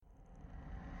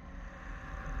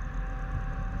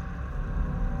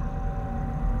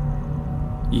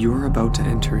You're about to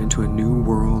enter into a new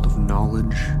world of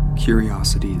knowledge,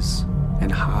 curiosities,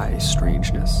 and high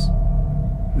strangeness.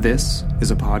 This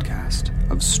is a podcast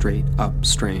of Straight Up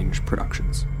Strange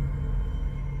Productions.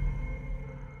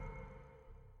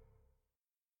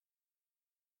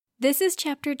 This is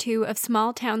Chapter 2 of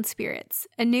Small Town Spirits,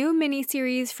 a new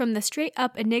miniseries from the Straight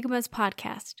Up Enigmas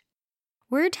podcast.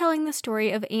 We're telling the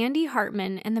story of Andy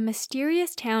Hartman and the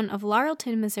mysterious town of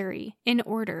Laurelton, Missouri, in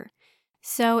order.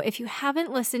 So if you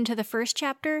haven't listened to the first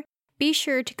chapter, be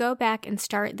sure to go back and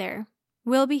start there.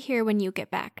 We'll be here when you get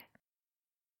back.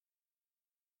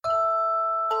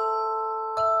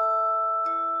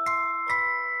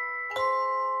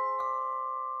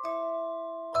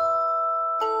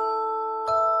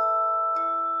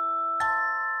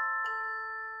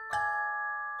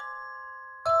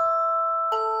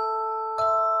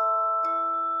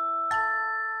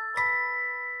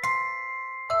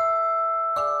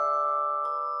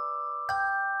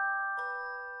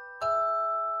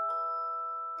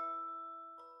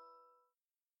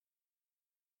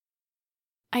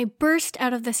 I burst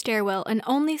out of the stairwell and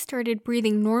only started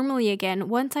breathing normally again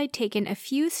once I'd taken a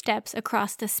few steps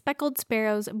across the speckled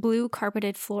sparrow's blue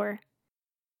carpeted floor.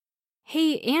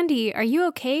 "Hey, Andy, are you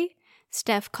okay?"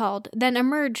 Steph called, then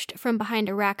emerged from behind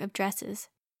a rack of dresses.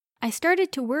 "I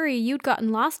started to worry you'd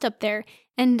gotten lost up there,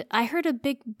 and I heard a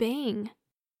big bang."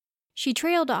 She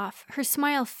trailed off, her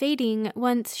smile fading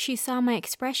once she saw my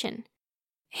expression.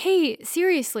 "Hey,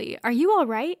 seriously, are you all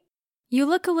right? You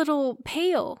look a little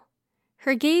pale."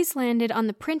 Her gaze landed on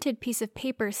the printed piece of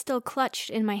paper still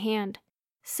clutched in my hand.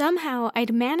 Somehow,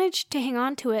 I'd managed to hang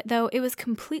on to it, though it was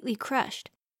completely crushed.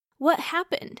 What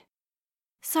happened?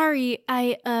 "Sorry,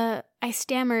 I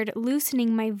stammered,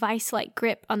 loosening my vice-like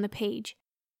grip on the page.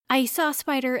 "I saw a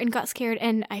spider and got scared,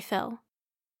 and I fell."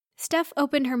 Steph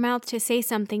opened her mouth to say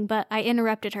something, but I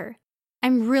interrupted her.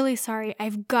 "I'm really sorry,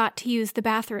 I've got to use the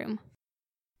bathroom."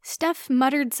 Steph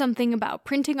muttered something about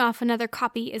printing off another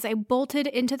copy as I bolted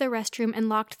into the restroom and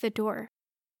locked the door.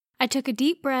 I took a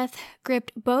deep breath,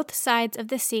 gripped both sides of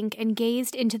the sink, and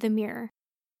gazed into the mirror.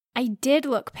 I did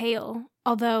look pale,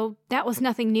 although that was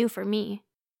nothing new for me.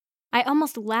 I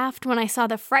almost laughed when I saw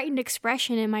the frightened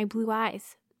expression in my blue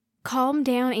eyes. "Calm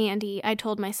down, Andy," I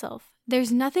told myself.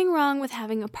 "There's nothing wrong with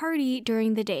having a party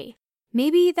during the day.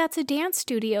 Maybe that's a dance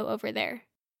studio over there."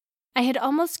 I had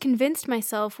almost convinced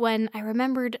myself when I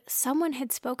remembered someone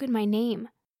had spoken my name.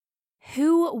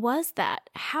 Who was that?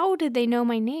 How did they know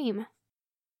my name?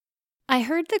 I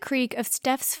heard the creak of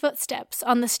Steph's footsteps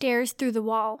on the stairs through the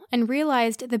wall and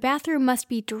realized the bathroom must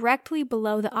be directly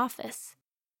below the office.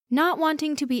 Not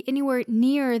wanting to be anywhere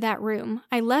near that room,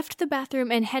 I left the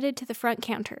bathroom and headed to the front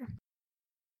counter.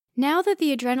 Now that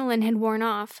the adrenaline had worn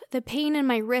off, the pain in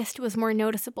my wrist was more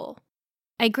noticeable.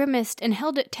 I grimaced and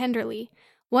held it tenderly,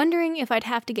 wondering if I'd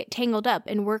have to get tangled up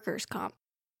in workers' comp.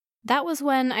 That was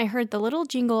when I heard the little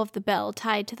jingle of the bell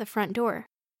tied to the front door.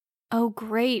 Oh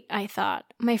great, I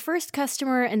thought. My first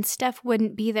customer and Steph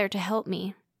wouldn't be there to help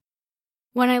me.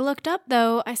 When I looked up,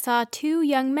 though, I saw two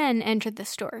young men enter the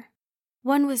store.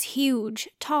 One was huge,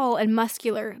 tall and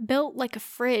muscular, built like a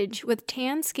fridge, with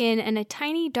tan skin and a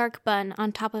tiny dark bun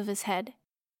on top of his head.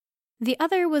 The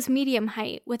other was medium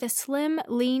height, with a slim,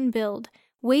 lean build,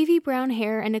 wavy brown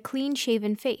hair, and a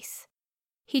clean-shaven face.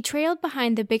 He trailed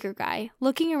behind the bigger guy,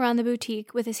 looking around the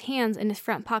boutique with his hands in his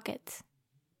front pockets.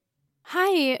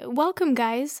 "Hi, welcome,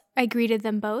 guys," I greeted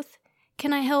them both.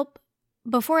 "Can I help?"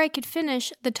 Before I could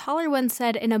finish, the taller one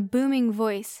said in a booming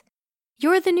voice,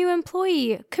 "You're the new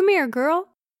employee. Come here,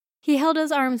 girl." He held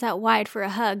his arms out wide for a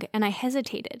hug, and I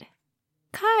hesitated.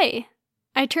 "Kai."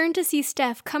 I turned to see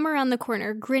Steph come around the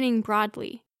corner, grinning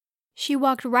broadly. She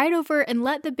walked right over and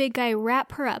let the big guy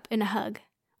wrap her up in a hug.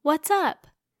 "What's up?"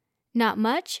 "Not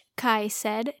much," Kai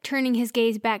said, turning his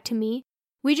gaze back to me.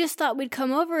 "We just thought we'd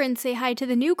come over and say hi to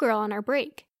the new girl on our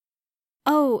break."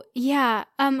 "Oh, yeah,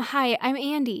 hi, I'm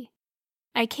Andy."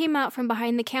 I came out from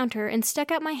behind the counter and stuck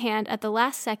out my hand at the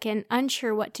last second,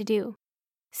 unsure what to do.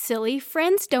 "Silly,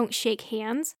 friends don't shake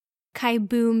hands," Kai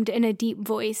boomed in a deep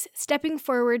voice, stepping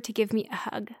forward to give me a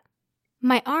hug.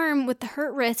 My arm with the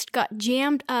hurt wrist got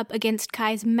jammed up against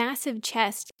Kai's massive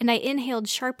chest, and I inhaled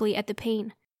sharply at the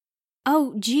pain.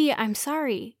 "Oh, gee, I'm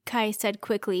sorry," Kai said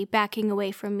quickly, backing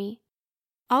away from me.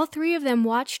 All three of them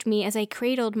watched me as I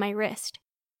cradled my wrist.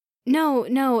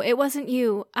 No, it wasn't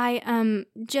you. I,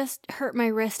 just hurt my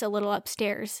wrist a little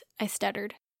upstairs," I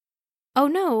stuttered. "Oh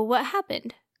no, what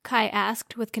happened?" Kai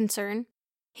asked with concern.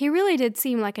 He really did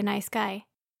seem like a nice guy.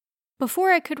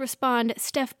 Before I could respond,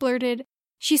 Steph blurted,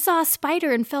 "She saw a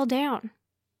spider and fell down."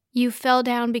 "You fell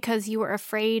down because you were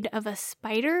afraid of a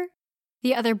spider?"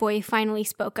 The other boy finally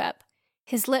spoke up.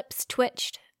 His lips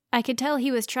twitched. I could tell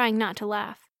he was trying not to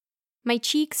laugh. My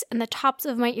cheeks and the tops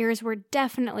of my ears were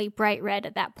definitely bright red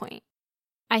at that point.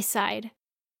 I sighed.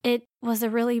 It was a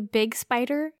really big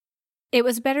spider. It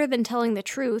was better than telling the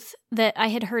truth, that I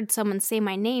had heard someone say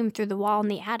my name through the wall in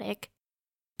the attic.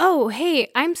 "Oh, hey,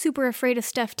 I'm super afraid of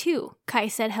stuff too," Kai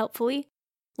said helpfully.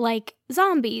 "Like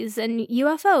zombies and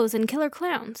UFOs and killer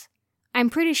clowns. I'm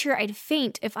pretty sure I'd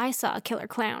faint if I saw a killer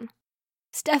clown."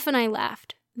 Steph and I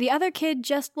laughed. The other kid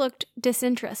just looked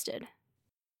disinterested.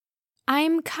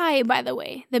 "I'm Kai, by the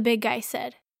way," the big guy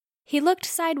said. He looked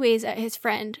sideways at his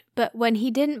friend, but when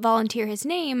he didn't volunteer his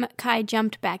name, Kai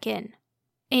jumped back in.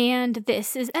 "And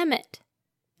this is Emmett."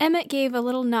 Emmett gave a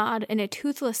little nod and a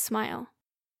toothless smile.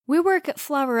 "We work at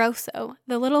Flavaroso,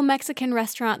 the little Mexican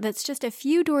restaurant that's just a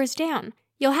few doors down.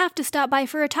 You'll have to stop by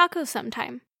for a taco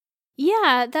sometime."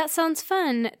 "Yeah, that sounds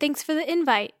fun. Thanks for the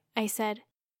invite," I said.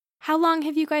 "How long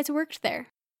have you guys worked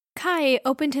there?" Kai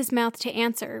opened his mouth to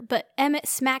answer, but Emmett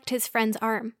smacked his friend's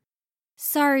arm.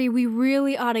 "Sorry, we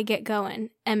really ought to get going,"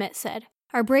 Emmett said.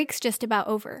 "Our break's just about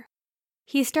over."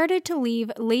 He started to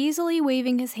leave, lazily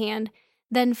waving his hand,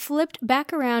 then flipped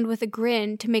back around with a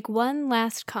grin to make one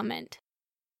last comment.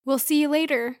 "We'll see you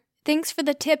later. Thanks for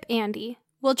the tip, Andy.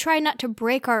 We'll try not to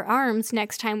break our arms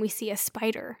next time we see a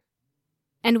spider."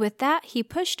 And with that, he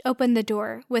pushed open the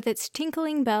door with its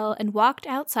tinkling bell and walked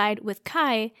outside with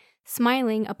Kai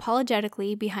smiling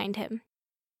apologetically behind him.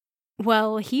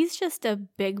 "Well, he's just a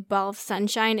big ball of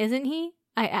sunshine, isn't he?"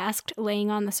 I asked, laying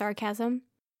on the sarcasm.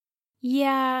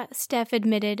 "Yeah," Steph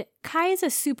admitted. "Kai's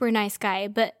a super nice guy,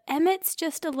 but Emmett's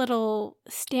just a little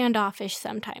standoffish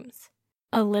sometimes."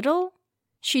 "A little?"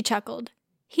 She chuckled.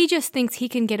 "He just thinks he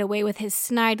can get away with his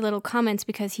snide little comments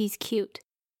because he's cute."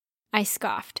 I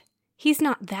scoffed. "He's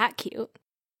not that cute."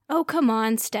 "Oh, come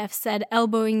on," Steph said,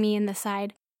 elbowing me in the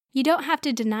side. "You don't have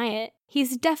to deny it.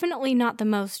 He's definitely not the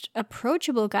most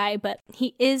approachable guy, but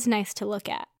he is nice to look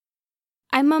at."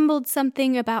 I mumbled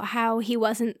something about how he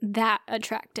wasn't that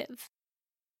attractive.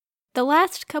 The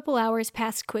last couple hours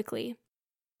passed quickly.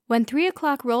 When 3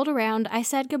 o'clock rolled around, I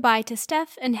said goodbye to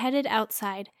Steph and headed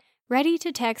outside, ready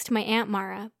to text my Aunt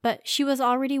Mara, but she was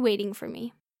already waiting for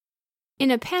me.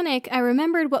 In a panic, I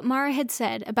remembered what Mara had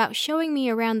said about showing me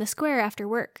around the square after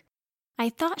work. I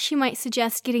thought she might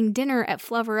suggest getting dinner at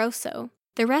Flavaroso,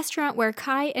 the restaurant where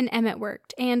Kai and Emmett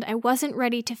worked, and I wasn't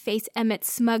ready to face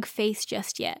Emmett's smug face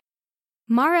just yet.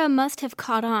 Mara must have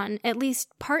caught on, at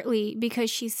least partly because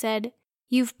she said,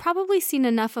 "You've probably seen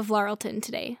enough of Laurelton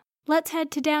today. Let's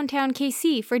head to downtown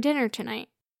KC for dinner tonight."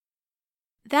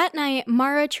 That night,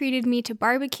 Mara treated me to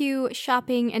barbecue,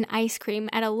 shopping, and ice cream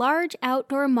at a large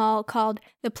outdoor mall called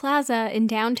The Plaza in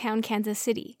downtown Kansas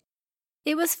City.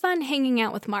 It was fun hanging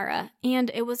out with Mara, and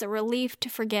it was a relief to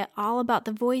forget all about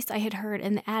the voice I had heard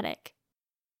in the attic.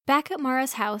 Back at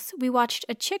Mara's house, we watched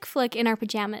a chick flick in our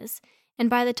pajamas, and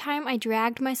by the time I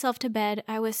dragged myself to bed,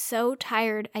 I was so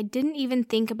tired I didn't even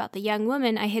think about the young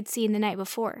woman I had seen the night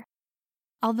before.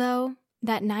 Although,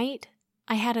 that night,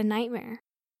 I had a nightmare.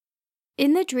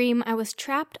 In the dream, I was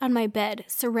trapped on my bed,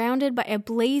 surrounded by a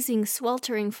blazing,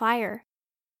 sweltering fire.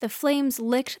 The flames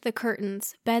licked the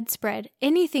curtains, bedspread,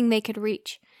 anything they could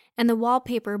reach, and the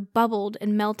wallpaper bubbled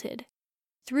and melted.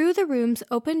 Through the room's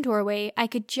open doorway, I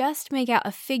could just make out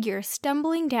a figure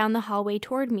stumbling down the hallway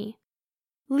toward me.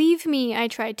 "Leave me," I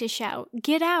tried to shout.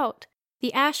 "Get out!"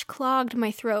 The ash clogged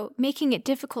my throat, making it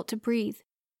difficult to breathe.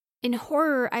 In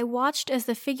horror, I watched as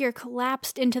the figure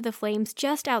collapsed into the flames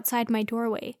just outside my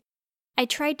doorway. I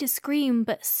tried to scream,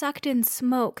 but sucked in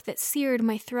smoke that seared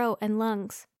my throat and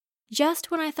lungs.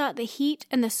 Just when I thought the heat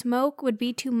and the smoke would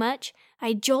be too much,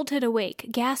 I jolted awake,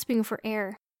 gasping for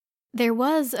air. There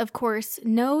was, of course,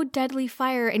 no deadly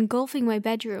fire engulfing my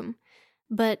bedroom,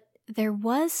 but there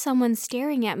was someone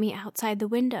staring at me outside the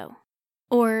window.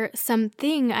 Or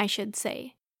something, I should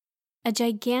say. A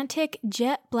gigantic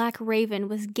jet-black raven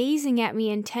was gazing at me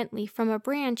intently from a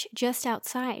branch just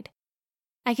outside.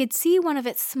 I could see one of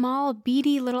its small,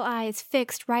 beady little eyes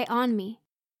fixed right on me.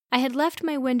 I had left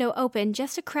my window open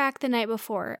just a crack the night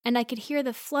before, and I could hear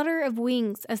the flutter of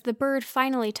wings as the bird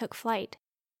finally took flight.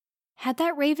 Had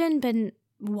that raven been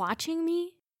watching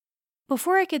me?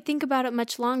 Before I could think about it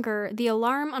much longer, the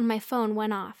alarm on my phone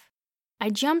went off. I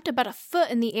jumped about a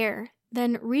foot in the air,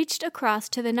 then reached across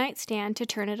to the nightstand to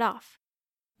turn it off.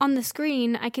 On the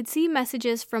screen, I could see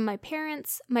messages from my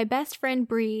parents, my best friend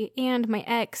Bree, and my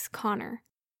ex, Connor.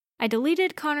 I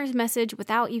deleted Connor's message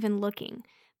without even looking,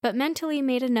 but mentally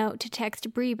made a note to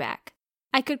text Bree back.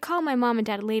 I could call my mom and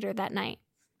dad later that night.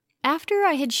 After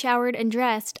I had showered and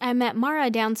dressed, I met Mara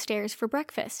downstairs for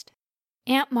breakfast.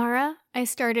 "Aunt Mara," I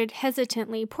started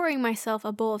hesitantly, pouring myself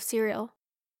a bowl of cereal.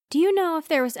 Do you know if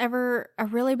there was ever a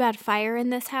really bad fire in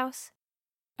this house?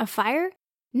 A fire?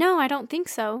 No, I don't think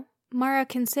so, Mara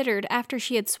considered after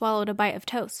she had swallowed a bite of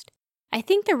toast. I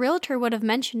think the realtor would have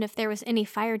mentioned if there was any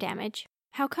fire damage.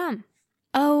 How come?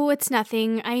 Oh, it's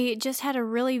nothing. I just had a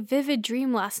really vivid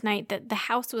dream last night that the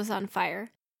house was on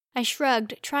fire. I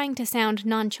shrugged, trying to sound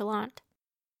nonchalant.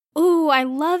 Ooh, I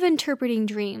love interpreting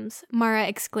dreams, Mara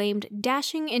exclaimed,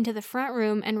 dashing into the front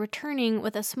room and returning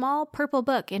with a small purple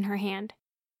book in her hand.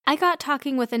 I got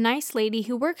talking with a nice lady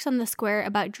who works on the square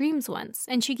about dreams once,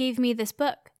 and she gave me this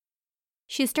book.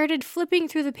 She started flipping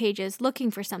through the pages, looking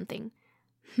for something.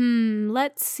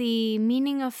 Let's see,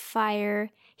 meaning of fire.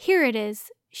 Here it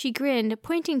is. She grinned,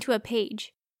 pointing to a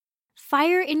page.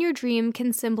 Fire in your dream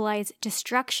can symbolize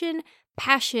destruction,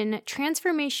 passion,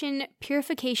 transformation,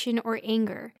 purification, or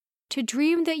anger. To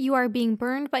dream that you are being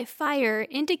burned by fire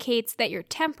indicates that your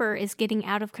temper is getting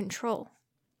out of control.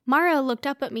 Mara looked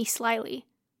up at me slyly.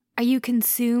 Are you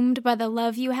consumed by the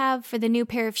love you have for the new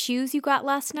pair of shoes you got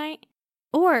last night?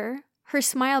 Or, her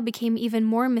smile became even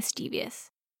more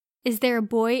mischievous. Is there a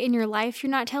boy in your life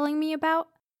you're not telling me about?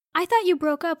 I thought you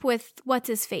broke up with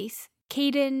what's-his-face,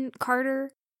 Caden,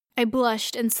 Carter. I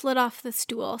blushed and slid off the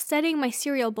stool, setting my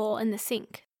cereal bowl in the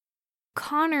sink.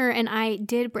 Connor and I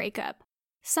did break up.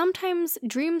 Sometimes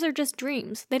dreams are just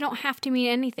dreams. They don't have to mean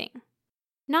anything.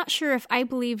 Not sure if I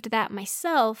believed that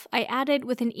myself, I added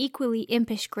with an equally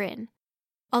impish grin.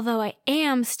 Although I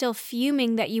am still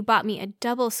fuming that you bought me a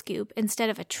double scoop instead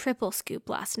of a triple scoop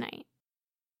last night.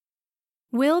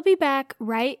 We'll be back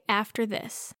right after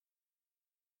this.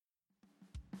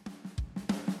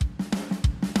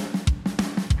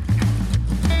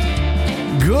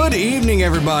 Good evening,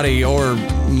 everybody, or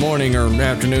morning or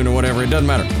afternoon or whatever, it doesn't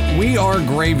matter. We are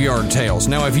Graveyard Tales.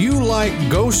 Now, if you like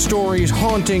ghost stories,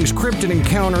 hauntings, cryptid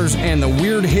encounters, and the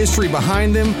weird history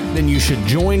behind them, then you should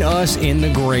join us in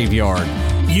the graveyard.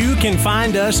 You can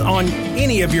find us on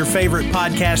any of your favorite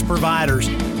podcast providers.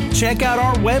 Check out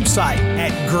our website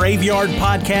at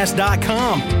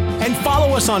graveyardpodcast.com and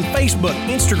follow us on Facebook,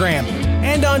 Instagram,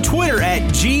 and on Twitter at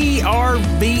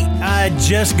GRV.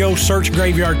 Just go search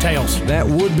Graveyard Tales. That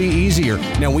would be easier.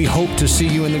 Now, we hope to see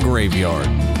you in the graveyard.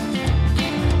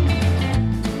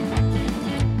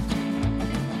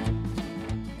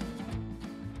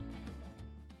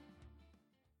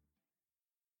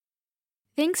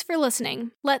 Thanks for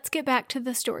listening. Let's get back to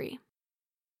the story.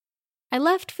 I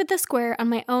left for the square on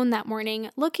my own that morning,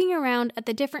 looking around at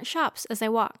the different shops as I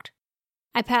walked.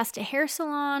 I passed a hair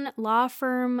salon, law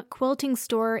firm, quilting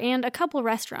store, and a couple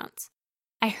restaurants.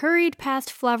 I hurried past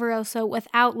Flavaroso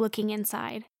without looking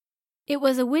inside. It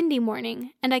was a windy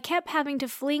morning, and I kept having to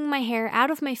fling my hair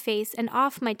out of my face and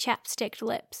off my chapsticked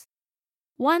lips.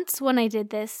 Once, when I did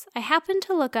this, I happened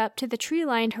to look up to the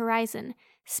tree-lined horizon,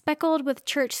 speckled with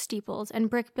church steeples and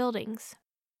brick buildings.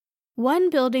 One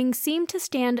building seemed to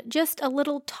stand just a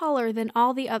little taller than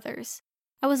all the others.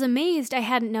 I was amazed I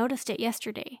hadn't noticed it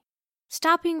yesterday.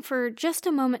 Stopping for just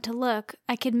a moment to look,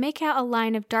 I could make out a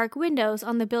line of dark windows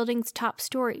on the building's top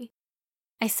story.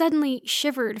 I suddenly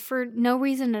shivered for no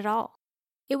reason at all.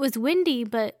 It was windy,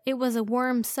 but it was a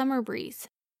warm summer breeze.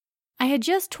 I had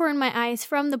just torn my eyes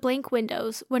from the blank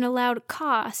windows when a loud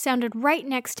caw sounded right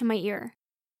next to my ear.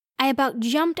 I about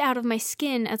jumped out of my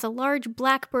skin as a large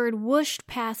blackbird whooshed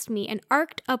past me and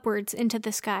arced upwards into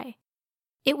the sky.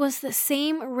 It was the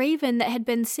same raven that had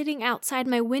been sitting outside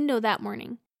my window that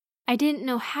morning. I didn't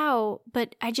know how,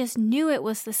 but I just knew it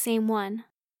was the same one.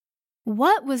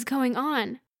 What was going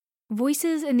on?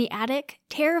 Voices in the attic,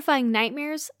 terrifying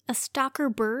nightmares, a stalker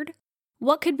bird?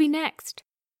 What could be next?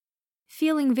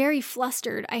 Feeling very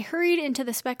flustered, I hurried into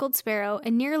the Speckled Sparrow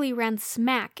and nearly ran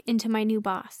smack into my new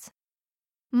boss.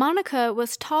 Monica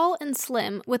was tall and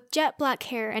slim, with jet black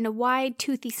hair and a wide,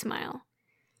 toothy smile.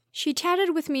 She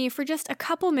chatted with me for just a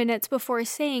couple minutes before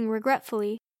saying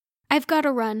regretfully, "I've got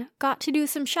to run. Got to do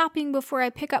some shopping before I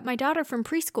pick up my daughter from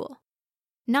preschool."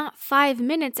 Not 5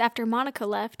 minutes after Monica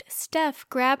left, Steph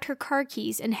grabbed her car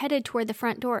keys and headed toward the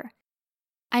front door.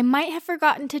 "I might have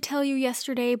forgotten to tell you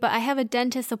yesterday, but I have a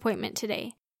dentist appointment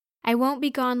today. I won't be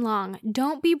gone long.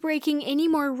 Don't be breaking any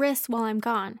more wrists while I'm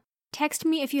gone. Text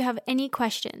me if you have any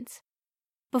questions."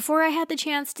 Before I had the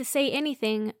chance to say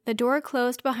anything, the door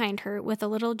closed behind her with a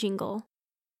little jingle.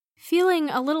 Feeling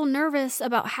a little nervous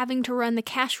about having to run the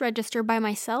cash register by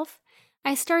myself,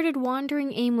 I started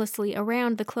wandering aimlessly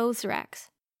around the clothes racks.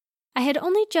 I had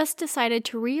only just decided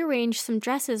to rearrange some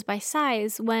dresses by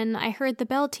size when I heard the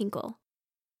bell tinkle.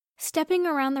 Stepping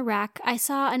around the rack, I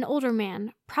saw an older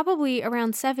man, probably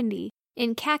around 70,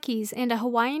 in khakis and a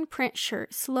Hawaiian print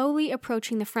shirt slowly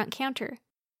approaching the front counter.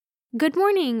 "Good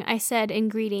morning," I said in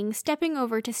greeting, stepping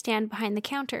over to stand behind the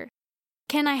counter.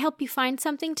 "Can I help you find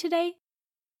something today?"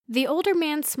 The older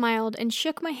man smiled and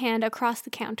shook my hand across the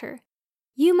counter.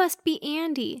 "You must be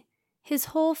Andy." His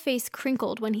whole face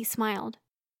crinkled when he smiled.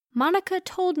 "Monica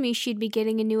told me she'd be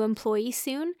getting a new employee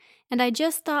soon, and I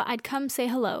just thought I'd come say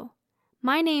hello.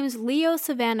 My name's Leo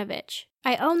Savanovich.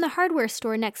 I own the hardware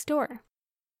store next door."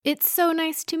 "It's so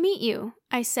nice to meet you,"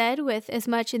 I said with as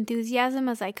much enthusiasm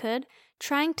as I could,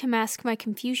 trying to mask my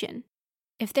confusion.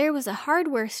 If there was a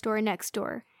hardware store next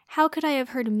door, how could I have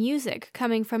heard music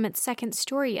coming from its second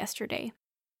story yesterday?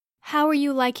 "How are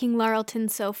you liking Larlton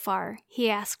so far?" he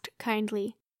asked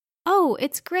kindly. "Oh,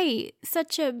 it's great.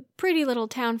 Such a pretty little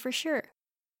town for sure."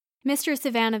 Mr.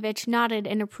 Savanovich nodded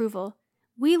in approval.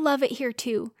 "We love it here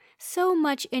too. So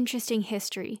much interesting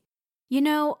history. You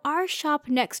know, our shop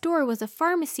next door was a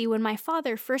pharmacy when my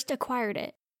father first acquired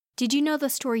it. Did you know the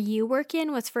store you work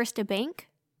in was first a bank?"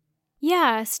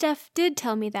 "Yeah, Steph did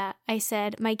tell me that," I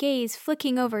said, my gaze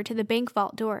flicking over to the bank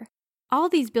vault door. "All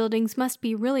these buildings must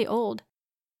be really old."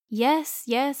 Yes,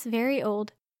 very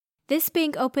old. This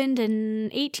bank opened in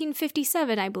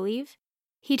 1857, I believe."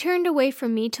 He turned away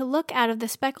from me to look out of the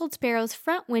Speckled Sparrow's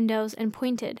front windows and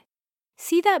pointed.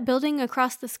 "See that building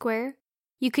across the square?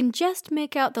 You can just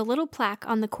make out the little plaque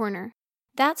on the corner.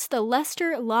 That's the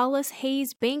Lester Lawless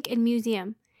Hayes Bank and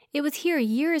Museum. It was here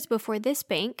years before this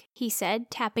bank," he said,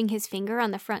 tapping his finger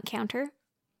on the front counter.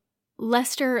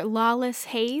 "Lester Lawless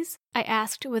Hayes?" I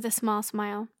asked with a small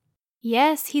smile.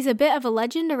 "Yes, he's a bit of a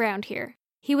legend around here.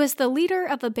 He was the leader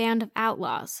of a band of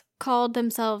outlaws, called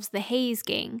themselves the Hayes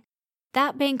Gang.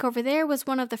 That bank over there was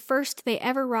one of the first they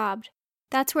ever robbed.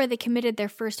 That's where they committed their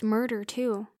first murder,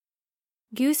 too."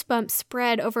 Goosebumps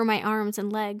spread over my arms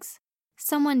and legs.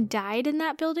 Someone died in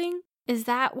that building? Is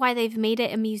that why they've made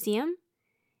it a museum?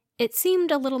 It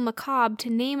seemed a little macabre to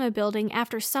name a building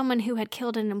after someone who had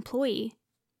killed an employee.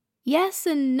 "Yes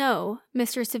and no,"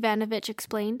 Mr. Savanovich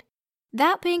explained.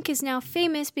 "That bank is now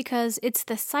famous because it's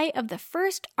the site of the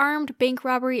first armed bank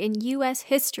robbery in U.S.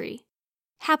 history.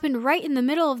 Happened right in the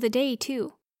middle of the day,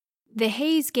 too. The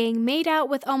Hayes gang made out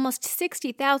with almost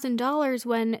 $60,000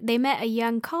 when they met a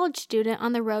young college student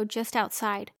on the road just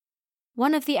outside.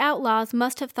 One of the outlaws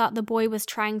must have thought the boy was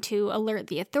trying to alert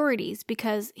the authorities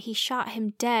because he shot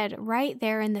him dead right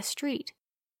there in the street."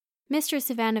 Mr.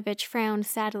 Savanovich frowned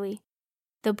sadly.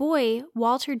 "The boy,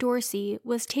 Walter Dorsey,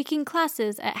 was taking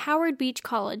classes at Howard Beach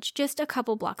College just a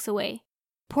couple blocks away.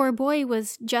 Poor boy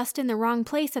was just in the wrong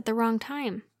place at the wrong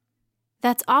time."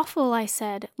 "That's awful," I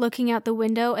said, looking out the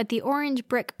window at the orange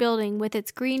brick building with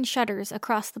its green shutters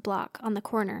across the block on the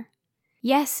corner.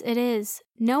 "Yes, it is.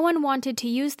 No one wanted to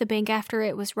use the bank after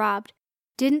it was robbed.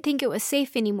 Didn't think it was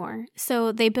safe anymore,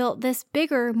 so they built this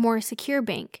bigger, more secure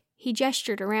bank." He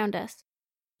gestured around us.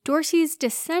 "Dorsey's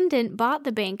descendant bought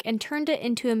the bank and turned it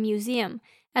into a museum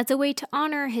as a way to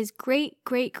honor his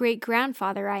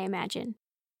great-great-great-grandfather, I imagine."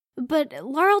 "But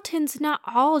Larlton's not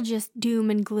all just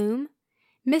doom and gloom."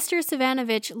 Mr.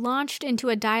 Savanovich launched into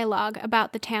a dialogue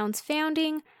about the town's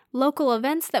founding, local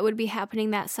events that would be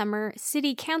happening that summer,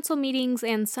 city council meetings,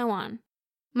 and so on.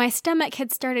 My stomach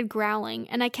had started growling,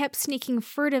 and I kept sneaking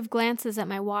furtive glances at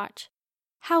my watch.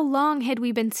 How long had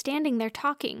we been standing there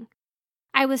talking?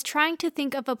 I was trying to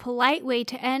think of a polite way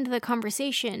to end the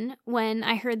conversation when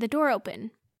I heard the door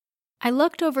open. I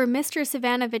looked over Mr.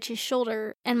 Savanovich's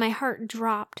shoulder, and my heart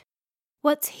dropped.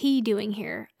 What's he doing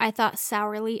here? I thought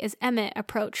sourly as Emmett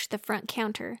approached the front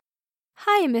counter.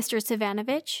 "Hi, Mr.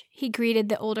 Savanovich," he greeted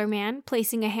the older man,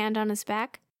 placing a hand on his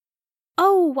back.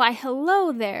 "Oh, why,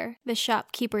 hello there," the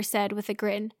shopkeeper said with a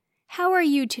grin. "How are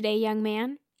you today, young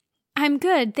man?" "I'm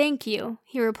good, thank you,"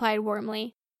 he replied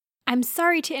warmly. "I'm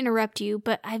sorry to interrupt you,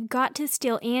 but I've got to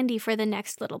steal Andy for the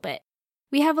next little bit.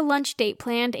 We have a lunch date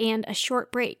planned and a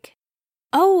short break."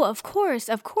 "Oh, of course,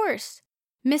 of course."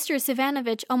 Mr.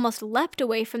 Savanovich almost leapt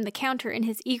away from the counter in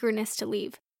his eagerness to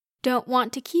leave. "Don't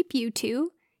want to keep you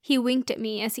two?" He winked at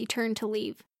me as he turned to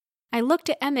leave. I looked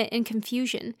at Emmett in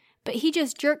confusion, but he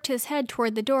just jerked his head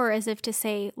toward the door as if to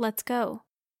say, "Let's go."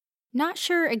 Not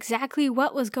sure exactly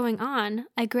what was going on,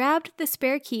 I grabbed the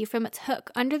spare key from its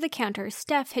hook under the counter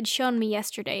Steph had shown me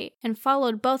yesterday and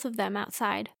followed both of them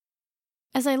outside.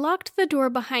 As I locked the door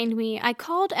behind me, I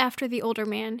called after the older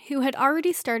man, who had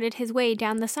already started his way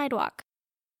down the sidewalk.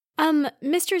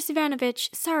 Mr.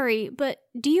 Savanovich, sorry, but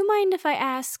do you mind if I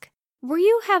ask, were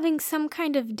you having some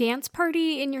kind of dance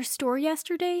party in your store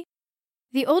yesterday?"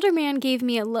 The older man gave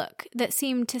me a look that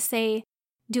seemed to say,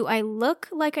 "Do I look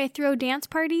like I throw dance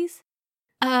parties?"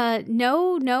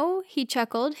 No, he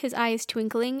chuckled, his eyes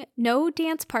twinkling. "No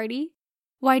dance party.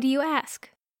 Why do you ask?"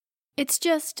 "It's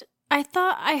just, I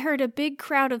thought I heard a big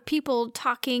crowd of people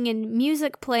talking and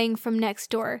music playing from next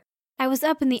door. I was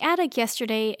up in the attic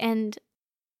yesterday and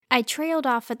I trailed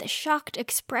off at the shocked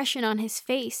expression on his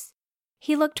face.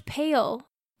 He looked pale,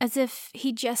 as if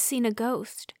he'd just seen a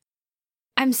ghost.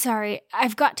 I'm sorry,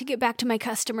 I've got to get back to my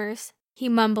customers, he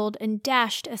mumbled and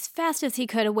dashed as fast as he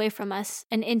could away from us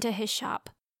and into his shop.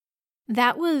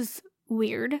 That was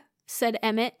weird, said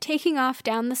Emmett, taking off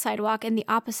down the sidewalk in the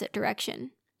opposite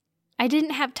direction. I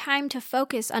didn't have time to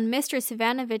focus on Mr.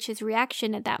 Savanovich's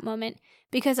reaction at that moment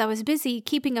because I was busy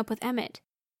keeping up with Emmett.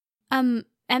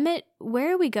 Emmett,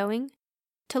 where are we going?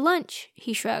 To lunch,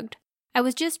 he shrugged. I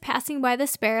was just passing by the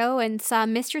Sparrow and saw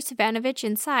Mr. Savanovich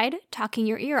inside talking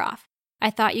your ear off.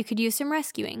 I thought you could use some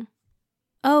rescuing.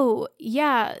 Oh,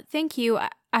 yeah, thank you.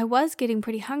 I was getting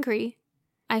pretty hungry.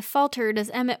 I faltered as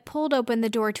Emmett pulled open the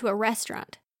door to a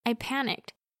restaurant. I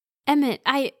panicked. Emmett,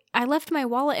 I left my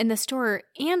wallet in the store,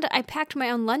 and I packed my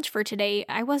own lunch for today.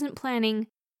 I wasn't planning.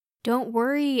 Don't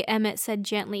worry, Emmett said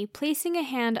gently, placing a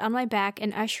hand on my back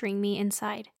and ushering me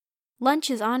inside.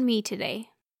 Lunch is on me today.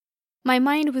 My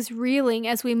mind was reeling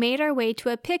as we made our way to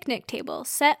a picnic table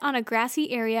set on a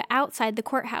grassy area outside the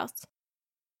courthouse.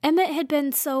 Emmett had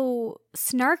been so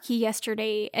snarky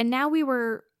yesterday, and now we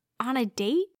were on a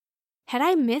date? Had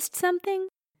I missed something?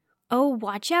 Oh,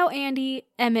 watch out, Andy,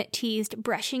 Emmett teased,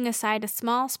 brushing aside a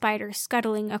small spider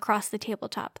scuttling across the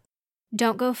tabletop.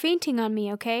 Don't go fainting on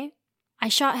me, okay? I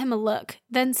shot him a look,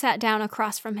 then sat down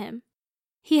across from him.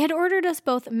 He had ordered us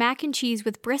both mac and cheese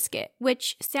with brisket,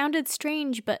 which sounded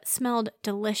strange but smelled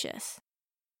delicious.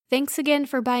 Thanks again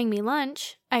for buying me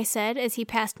lunch, I said as he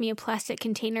passed me a plastic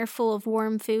container full of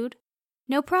warm food.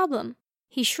 No problem.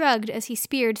 He shrugged as he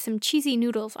speared some cheesy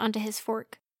noodles onto his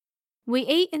fork. We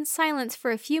ate in silence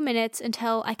for a few minutes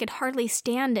until I could hardly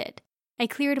stand it. I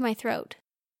cleared my throat.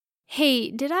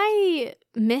 Hey, did I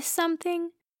miss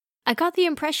something? I got the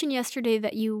impression yesterday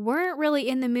that you weren't really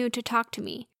in the mood to talk to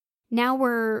me. Now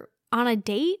we're on a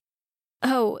date?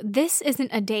 Oh, this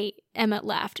isn't a date, Emmett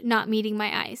laughed, not meeting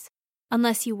my eyes.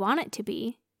 Unless you want it to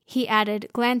be, he added,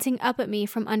 glancing up at me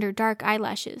from under dark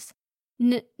eyelashes.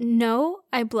 No,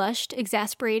 I blushed,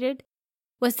 exasperated.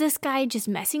 Was this guy just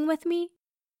messing with me?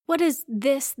 What is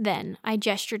this, then? I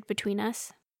gestured between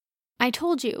us. I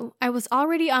told you, I was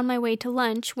already on my way to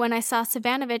lunch when I saw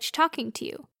Savanovich talking to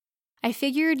you. I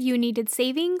figured you needed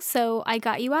saving, so I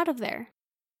got you out of there.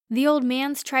 The old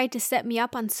man's tried to set me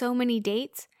up on so many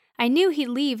dates. I knew he'd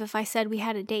leave if I said we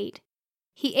had a date.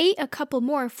 He ate a couple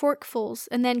more forkfuls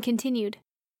and then continued.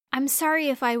 I'm sorry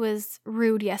if I was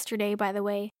rude yesterday, by the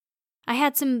way. I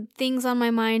had some things on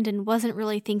my mind and wasn't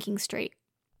really thinking straight.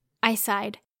 I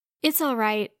sighed. It's all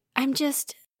right. I'm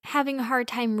just having a hard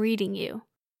time reading you.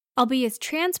 I'll be as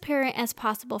transparent as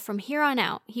possible from here on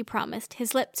out, he promised,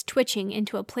 his lips twitching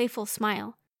into a playful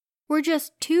smile. We're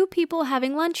just two people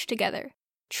having lunch together.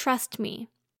 Trust me.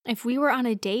 If we were on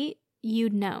a date,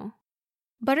 you'd know.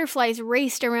 Butterflies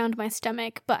raced around my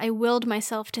stomach, but I willed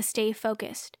myself to stay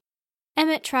focused.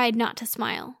 Emmett tried not to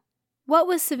smile. What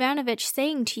was Savanovich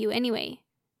saying to you anyway?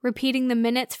 Repeating the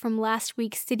minutes from last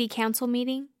week's city council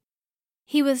meeting?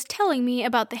 He was telling me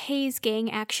about the Hayes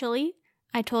gang, actually,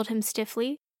 I told him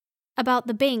stiffly. About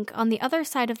the bank on the other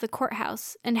side of the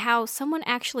courthouse and how someone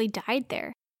actually died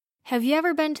there. Have you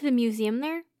ever been to the museum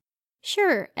there?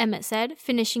 Sure, Emmett said,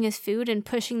 finishing his food and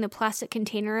pushing the plastic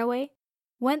container away.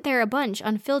 Went there a bunch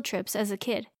on field trips as a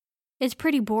kid. It's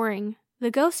pretty boring.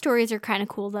 The ghost stories are kind of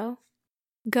cool, though.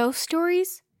 Ghost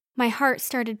stories? My heart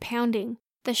started pounding.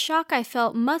 The shock I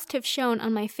felt must have shown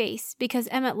on my face because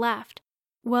Emmett laughed.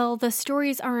 Well, the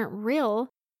stories aren't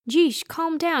real. Geesh,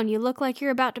 calm down. You look like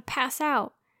you're about to pass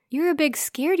out. You're a big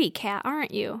scaredy cat,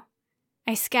 aren't you?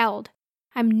 I scowled.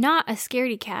 I'm not a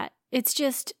scaredy cat. It's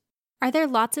just, are there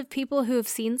lots of people who have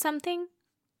seen something?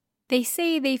 They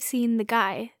say they've seen the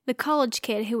guy, the college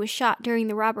kid who was shot during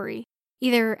the robbery,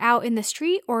 either out in the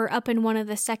street or up in one of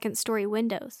the second-story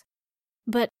windows.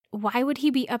 But why would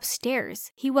he be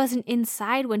upstairs? He wasn't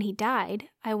inside when he died,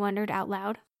 I wondered out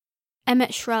loud.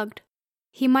 Emmett shrugged.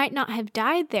 He might not have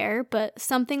died there, but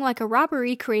something like a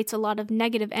robbery creates a lot of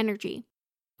negative energy.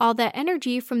 All that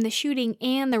energy from the shooting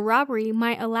and the robbery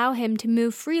might allow him to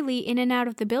move freely in and out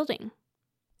of the building.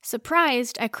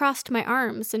 Surprised, I crossed my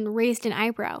arms and raised an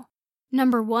eyebrow.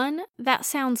 Number 1, that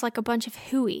sounds like a bunch of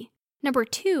hooey. Number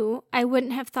 2, I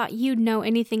wouldn't have thought you'd know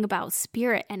anything about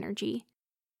spirit energy.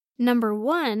 Number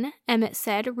 1, Emmett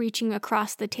said, reaching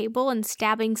across the table and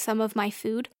stabbing some of my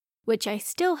food, which I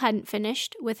still hadn't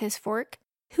finished, with his fork.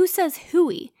 Who says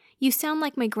hooey? You sound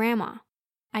like my grandma.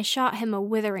 I shot him a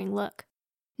withering look.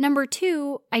 Number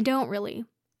 2, I don't really.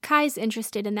 Kai's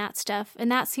interested in that stuff,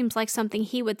 and that seems like something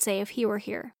he would say if he were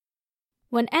here.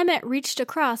 When Emmett reached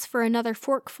across for another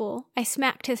forkful, I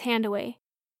smacked his hand away.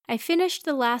 I finished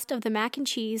the last of the mac and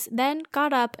cheese, then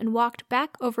got up and walked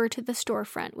back over to the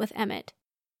storefront with Emmett.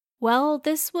 Well,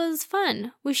 this was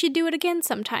fun. We should do it again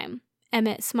sometime.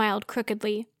 Emmett smiled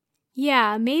crookedly.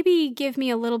 Yeah, maybe give me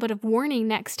a little bit of warning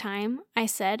next time, I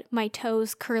said, my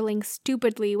toes curling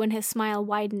stupidly when his smile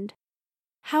widened.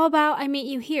 How about I meet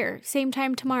you here, same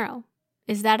time tomorrow?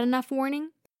 Is that enough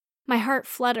warning? My heart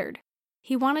fluttered.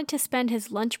 He wanted to spend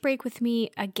his lunch break with me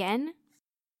again?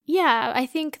 Yeah, I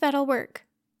think that'll work.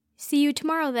 See you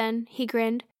tomorrow then, he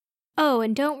grinned. Oh,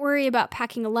 and don't worry about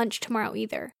packing a lunch tomorrow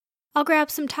either. I'll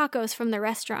grab some tacos from the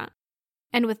restaurant.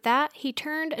 And with that, he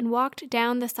turned and walked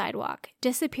down the sidewalk,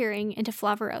 disappearing into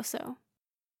Flavaroso.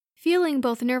 Feeling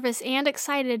both nervous and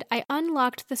excited, I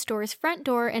unlocked the store's front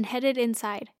door and headed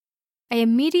inside. I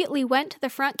immediately went to the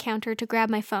front counter to grab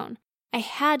my phone. I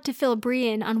had to fill Bree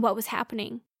in on what was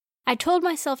happening. I told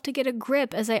myself to get a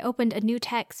grip as I opened a new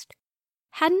text.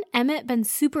 Hadn't Emmett been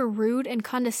super rude and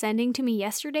condescending to me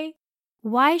yesterday?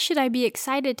 Why should I be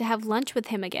excited to have lunch with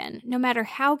him again, no matter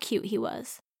how cute he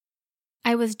was?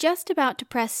 I was just about to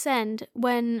press send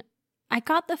when I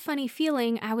got the funny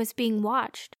feeling I was being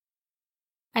watched.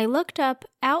 I looked up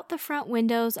out the front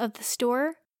windows of the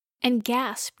store and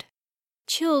gasped.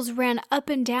 Chills ran up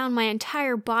and down my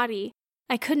entire body.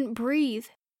 I couldn't breathe.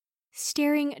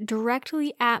 Staring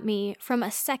directly at me from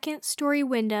a second-story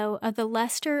window of the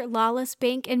Leicester Lawless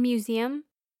Bank and Museum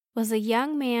was a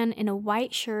young man in a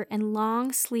white shirt and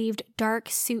long-sleeved dark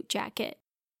suit jacket.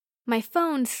 My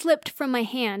phone slipped from my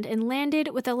hand and landed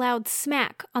with a loud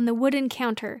smack on the wooden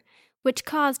counter, which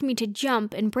caused me to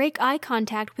jump and break eye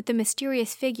contact with the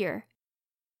mysterious figure.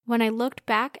 When I looked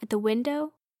back at the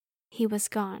window, he was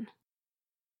gone.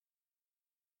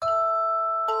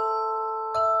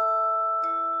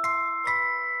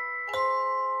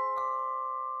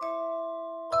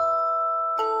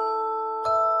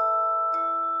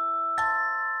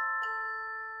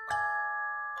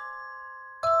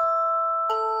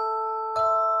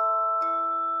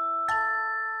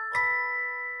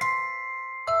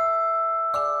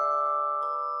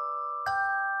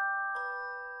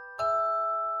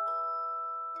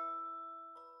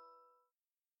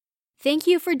 Thank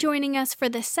you for joining us for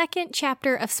the second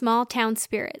chapter of Small Town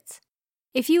Spirits.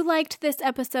 If you liked this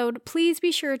episode, please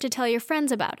be sure to tell your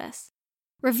friends about us.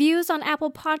 Reviews on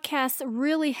Apple Podcasts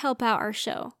really help out our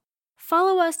show.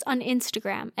 Follow us on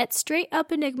Instagram at Straight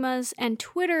Up Enigmas and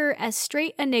Twitter as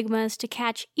Straight Enigmas to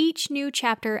catch each new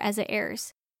chapter as it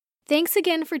airs. Thanks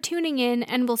again for tuning in,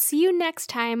 and we'll see you next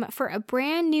time for a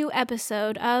brand new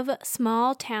episode of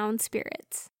Small Town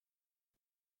Spirits.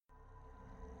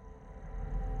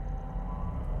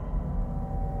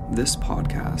 This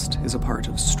podcast is a part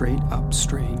of Straight Up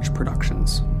Strange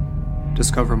Productions.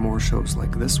 Discover more shows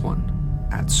like this one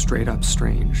at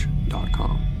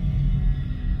straightupstrange.com.